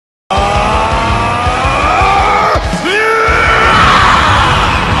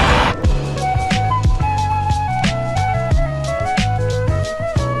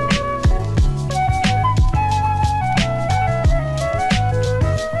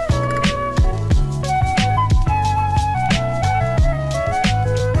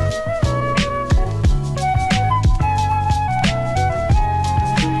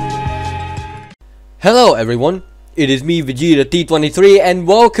Hello everyone, it is me Vegeta T23 and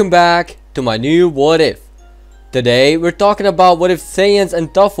welcome back to my new What If. Today we're talking about what if Saiyans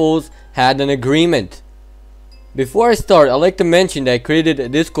and Tuffles had an agreement. Before I start, I'd like to mention that I created a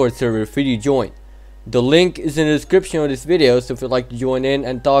Discord server for you to join. The link is in the description of this video, so if you'd like to join in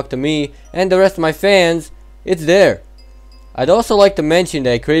and talk to me and the rest of my fans, it's there. I'd also like to mention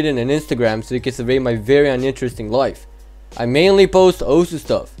that I created an Instagram so you can survey my very uninteresting life. I mainly post Osu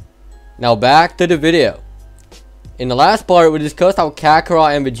stuff. Now back to the video. In the last part we discussed how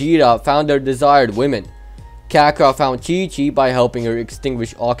Kakarot and Vegeta found their desired women. Kakarot found Chi-Chi by helping her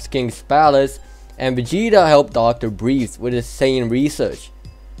extinguish Ox King's palace, and Vegeta helped Dr. Briefs with his Saiyan research.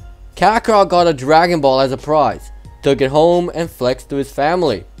 Kakarot got a Dragon Ball as a prize, took it home and flexed to his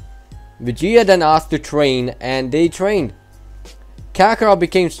family. Vegeta then asked to train and they trained. Kakarot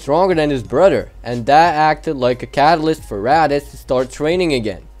became stronger than his brother, and that acted like a catalyst for Raditz to start training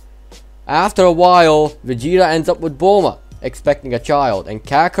again. After a while, Vegeta ends up with Bulma, expecting a child, and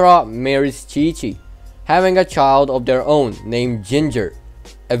Kakarot marries Chi-Chi, having a child of their own named Ginger.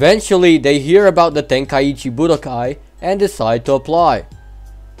 Eventually, they hear about the Tenkaichi Budokai and decide to apply.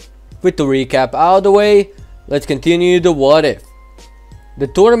 With the recap out of the way, let's continue the what if. The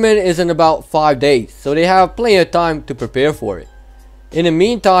tournament is in about 5 days, so they have plenty of time to prepare for it. In the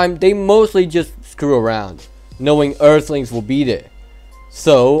meantime, they mostly just screw around, knowing Earthlings will be there.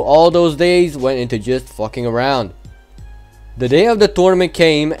 So, all those days went into just fucking around. The day of the tournament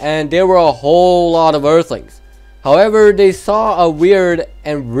came and there were a whole lot of Earthlings. However, they saw a weird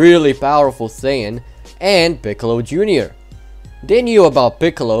and really powerful Saiyan and Piccolo Jr. They knew about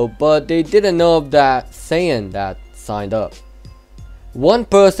Piccolo, but they didn't know of that Saiyan that signed up. One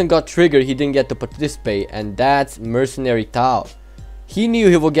person got triggered he didn't get to participate, and that's Mercenary Tao. He knew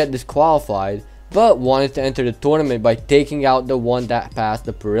he would get disqualified, but wanted to enter the tournament by taking out the one that passed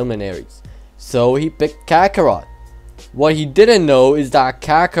the preliminaries. So he picked Kakarot. What he didn't know is that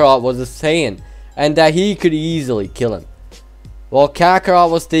Kakarot was a Saiyan and that he could easily kill him. While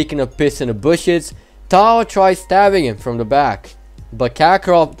Kakarot was taking a piss in the bushes, Tao tried stabbing him from the back, but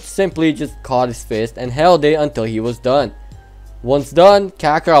Kakarot simply just caught his fist and held it until he was done. Once done,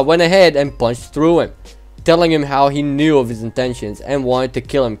 Kakarot went ahead and punched through him, telling him how he knew of his intentions and wanted to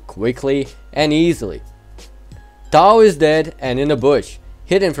kill him quickly and easily. Tao is dead and in a bush,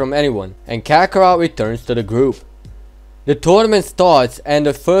 hidden from anyone, and Kakarot returns to the group. The tournament starts, and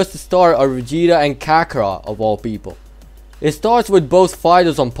the first to start are Vegeta and Kakarot of all people. It starts with both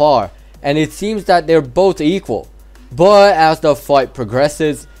fighters on par, and it seems that they're both equal. But as the fight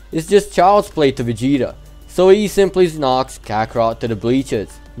progresses, it's just child's play to Vegeta, so he simply knocks Kakarot to the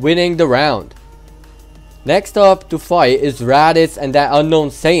bleachers, winning the round. Next up to fight is Raditz and that unknown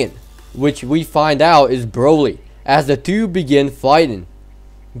Saiyan, which we find out is Broly, as the two begin fighting.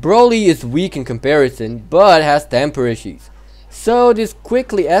 Broly is weak in comparison, but has temper issues, so this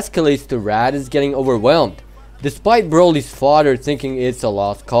quickly escalates to Raditz getting overwhelmed, despite Broly's father thinking it's a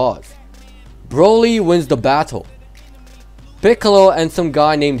lost cause. Broly wins the battle. Piccolo and some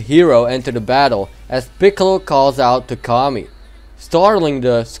guy named Hero enter the battle as Piccolo calls out to Kami, startling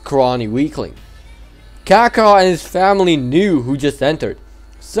the scrawny weakling. Kakarot and his family knew who just entered,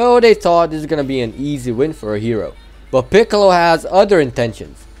 so they thought this is gonna be an easy win for a Hero. But Piccolo has other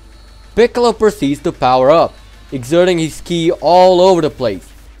intentions. Piccolo proceeds to power up, exerting his ki all over the place,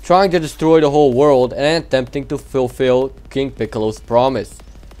 trying to destroy the whole world and attempting to fulfill King Piccolo's promise.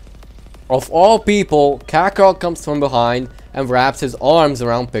 Of all people, Kakarot comes from behind and wraps his arms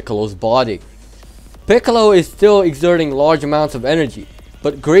around Piccolo's body. Piccolo is still exerting large amounts of energy,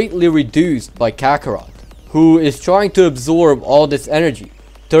 but greatly reduced by Kakarot, who is trying to absorb all this energy,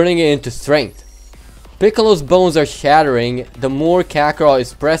 turning it into strength. Piccolo's bones are shattering the more Kakarot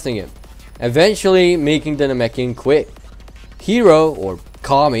is pressing him, eventually making the Namekian quit. Hero, or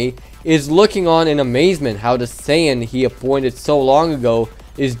Kami, is looking on in amazement how the Saiyan he appointed so long ago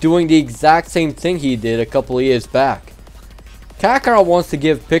is doing the exact same thing he did a couple of years back. Kakarot wants to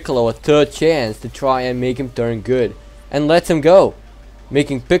give Piccolo a third chance to try and make him turn good, and lets him go,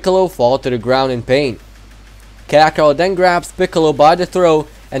 making Piccolo fall to the ground in pain. Kakarot then grabs Piccolo by the throat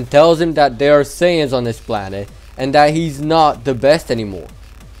and tells him that there are Saiyans on this planet and that he's not the best anymore.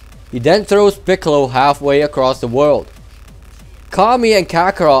 He then throws Piccolo halfway across the world. Kami and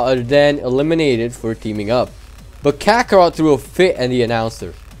Kakarot are then eliminated for teaming up, but Kakarot threw a fit at the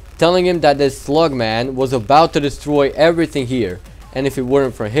announcer, telling him that this slug man was about to destroy everything here, and if it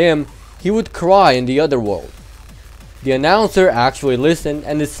weren't for him, he would cry in the other world. The announcer actually listened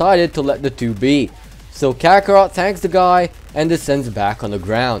and decided to let the two be, so Kakarot thanks the guy and descends back on the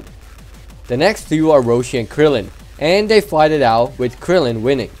ground. The next two are Roshi and Krillin, and they fight it out with Krillin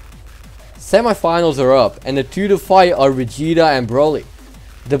winning. Semifinals are up, and the two to fight are Vegeta and Broly.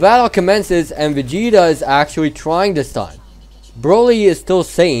 The battle commences, and Vegeta is actually trying this time. Broly is still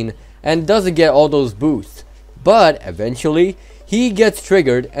sane and doesn't get all those boosts, but eventually he gets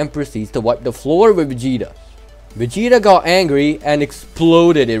triggered and proceeds to wipe the floor with Vegeta. Vegeta got angry and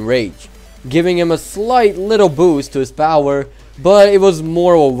exploded in rage, giving him a slight little boost to his power, but it was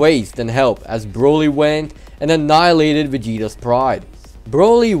more of a waste than help as Broly went and annihilated Vegeta's pride.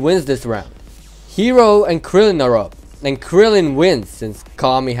 Broly wins this round. Hero and Krillin are up, and Krillin wins since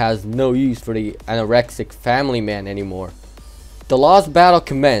Kami has no use for the anorexic family man anymore. The last battle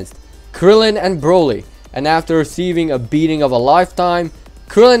commenced, Krillin and Broly, and after receiving a beating of a lifetime,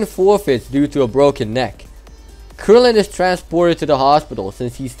 Krillin forfeits due to a broken neck. Krillin is transported to the hospital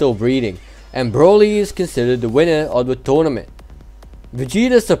since he's still breathing, and Broly is considered the winner of the tournament.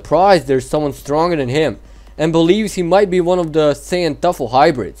 Vegeta is surprised there's someone stronger than him, and believes he might be one of the Saiyan Tuffle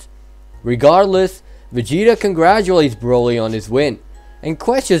hybrids. Regardless, Vegeta congratulates Broly on his win, and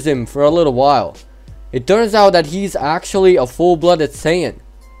questions him for a little while. It turns out that he's actually a full-blooded Saiyan,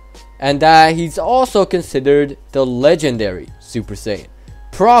 and that he's also considered the legendary Super Saiyan,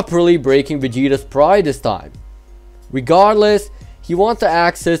 properly breaking Vegeta's pride this time. Regardless, he wants to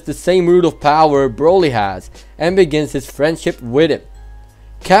access the same root of power Broly has and begins his friendship with him.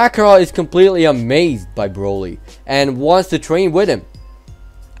 Kakarot is completely amazed by Broly and wants to train with him.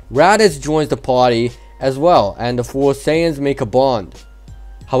 Raditz joins the party as well, and the four Saiyans make a bond.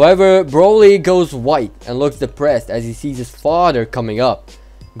 However, Broly goes white and looks depressed as he sees his father coming up,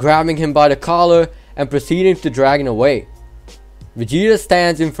 grabbing him by the collar and proceeding to drag him away. Vegeta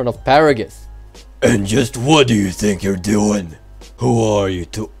stands in front of Paragus. And just what do you think you're doing? Who are you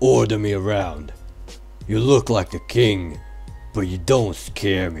to order me around? You look like the king, but you don't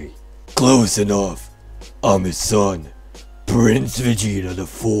scare me. Close enough. I'm his son, Prince Vegeta the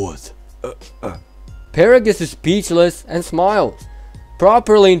Fourth. Paragus is speechless and smiles,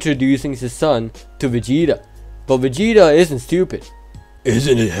 properly introducing his son to Vegeta. But Vegeta isn't stupid.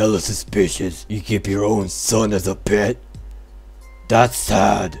 Isn't it hella suspicious you keep your own son as a pet? That's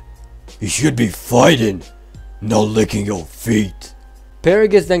sad. You should be fighting, not licking your feet.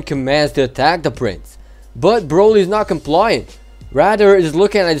 Paragus then commands to attack the prince, but Broly is not compliant, rather is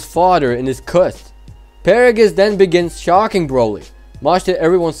looking at his father in disgust. Paragus then begins shocking Broly, much to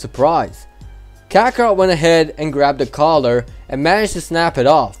everyone's surprise. Kakarot went ahead and grabbed the collar and managed to snap it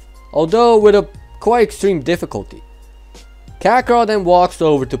off, although with a quite extreme difficulty. Kakarot then walks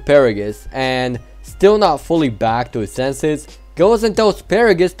over to Paragus and, still not fully back to his senses, goes and tells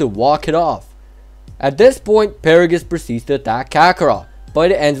Paragus to walk it off. At this point, Paragus proceeds to attack Kakarot,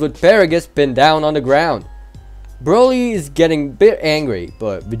 but it ends with Paragus pinned down on the ground. Broly is getting a bit angry,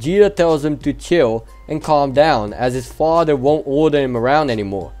 but Vegeta tells him to chill and calm down as his father won't order him around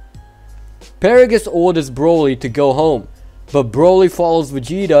anymore. Paragus orders Broly to go home, but Broly follows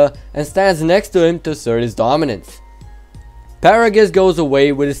Vegeta and stands next to him to assert his dominance. Paragus goes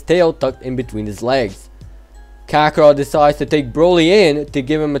away with his tail tucked in between his legs. Kakarot decides to take Broly in to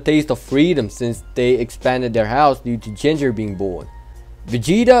give him a taste of freedom since they expanded their house due to Ginger being born.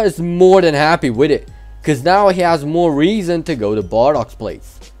 Vegeta is more than happy with it, cause now he has more reason to go to Bardock's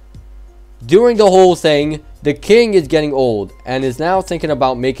place. During the whole thing, the king is getting old and is now thinking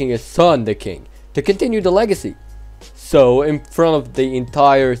about making his son the king to continue the legacy. So in front of the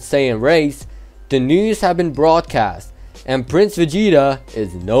entire Saiyan race, the news have been broadcast and Prince Vegeta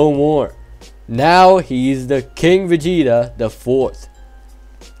is no more. Now he's the King Vegeta the Fourth.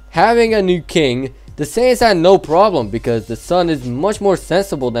 Having a new king, the Saiyans had no problem because the son is much more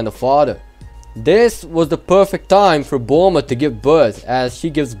sensible than the father. This was the perfect time for Bulma to give birth, as she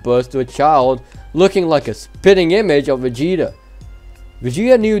gives birth to a child looking like a spitting image of Vegeta.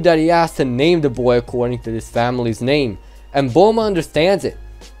 Vegeta knew that he has to name the boy according to his family's name, and Bulma understands it.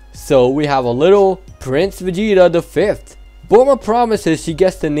 So we have a little Prince Vegeta the Fifth. Bulma promises she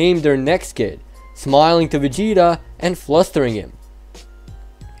gets to name their next kid, smiling to Vegeta and flustering him.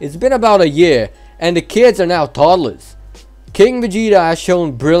 It's been about a year and the kids are now toddlers. King Vegeta has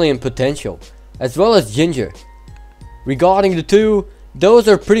shown brilliant potential, as well as Ginger. Regarding the two, those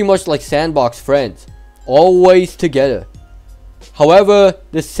are pretty much like sandbox friends, always together. However,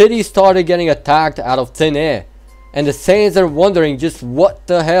 the city started getting attacked out of thin air, and the Saiyans are wondering just what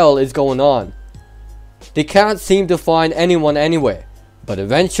the hell is going on. They can't seem to find anyone anywhere, but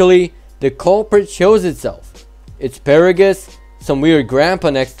eventually, the culprit shows itself. It's Paragus, some weird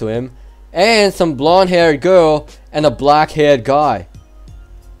grandpa next to him, and some blonde-haired girl and a black-haired guy.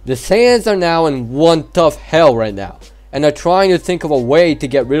 The Saiyans are now in one tough hell right now, and are trying to think of a way to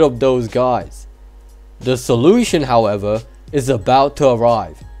get rid of those guys. The solution, however, is about to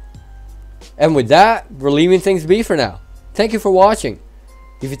arrive. And with that, we're leaving things be for now. Thank you for watching.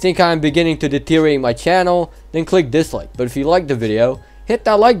 If you think I'm beginning to deteriorate my channel, then click dislike. But if you like the video, hit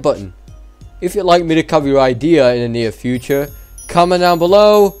that like button. If you'd like me to cover your idea in the near future, comment down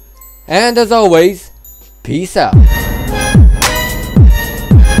below. And as always, peace out.